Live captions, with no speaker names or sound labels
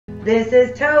This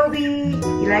is Toby.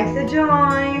 He likes to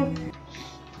join.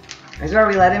 I swear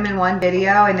we let him in one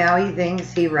video and now he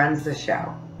thinks he runs the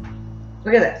show.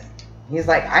 Look at this. He's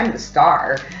like, I'm the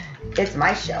star. It's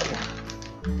my show.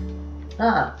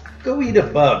 Huh. Go eat a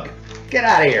bug. Get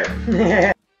out of here.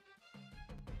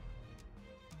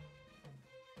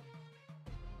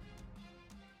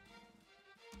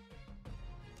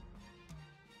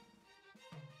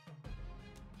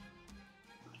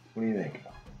 What do you think?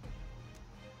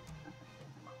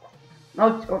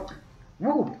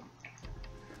 Ooh.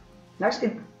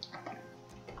 Actually,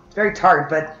 it's very tart,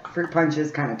 but fruit punch is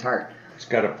kind of tart. It's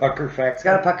got a pucker factor. It's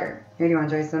got a pucker. Here, do you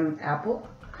want to try some apple?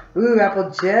 Ooh,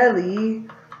 apple jelly.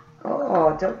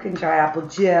 Oh, Dope can try apple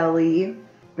jelly.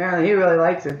 Apparently, he really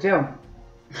likes it too.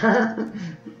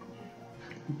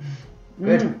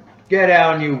 Get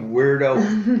down, you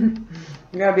weirdo.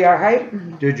 You gotta be our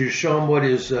height. Did you show him what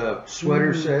his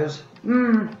sweater says?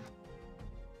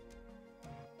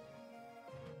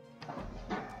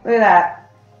 Look at that.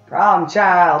 Problem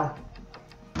child.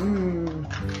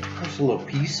 There's little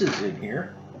pieces in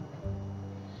here.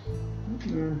 What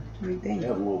do you think? You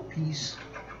have a little piece. Is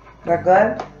that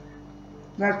good?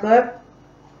 Is that good?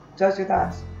 Just your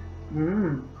thoughts.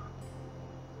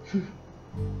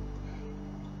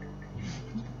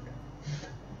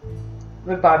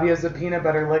 Look, Bobby has a peanut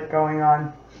butter lick going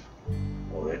on.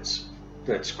 Well,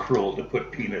 that's cruel to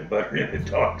put peanut butter in a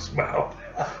dog's mouth.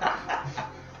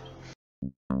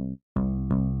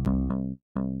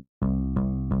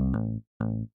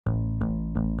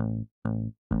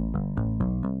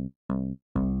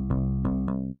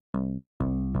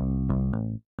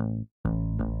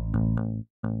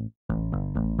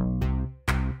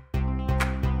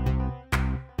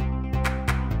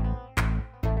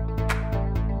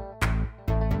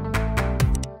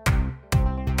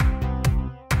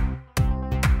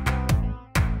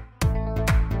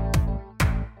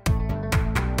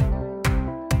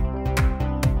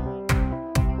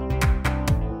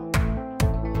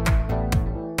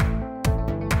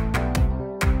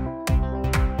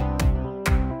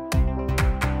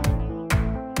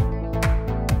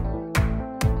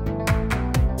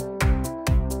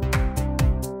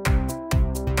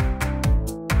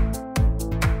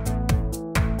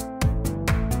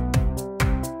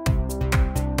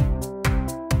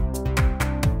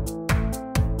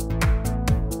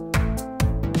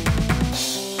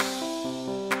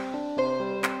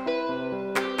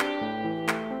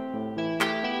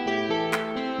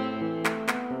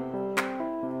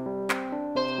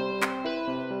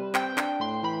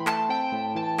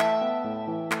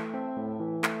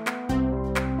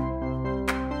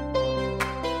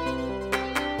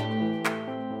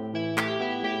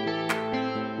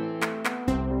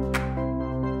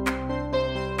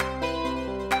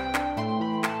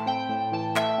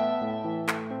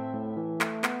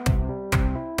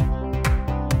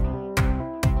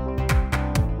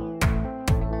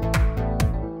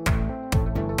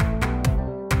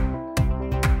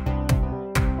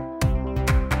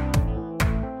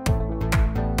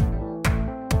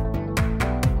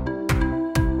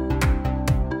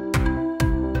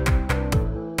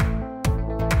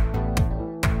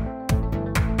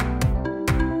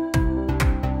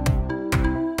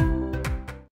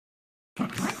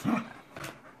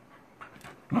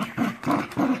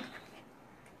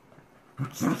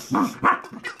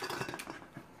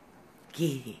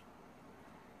 Get it.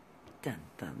 Dun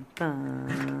dun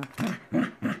dun.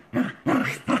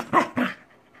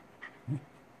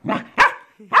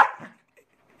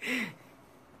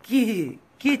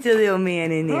 Get the little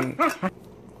man in there.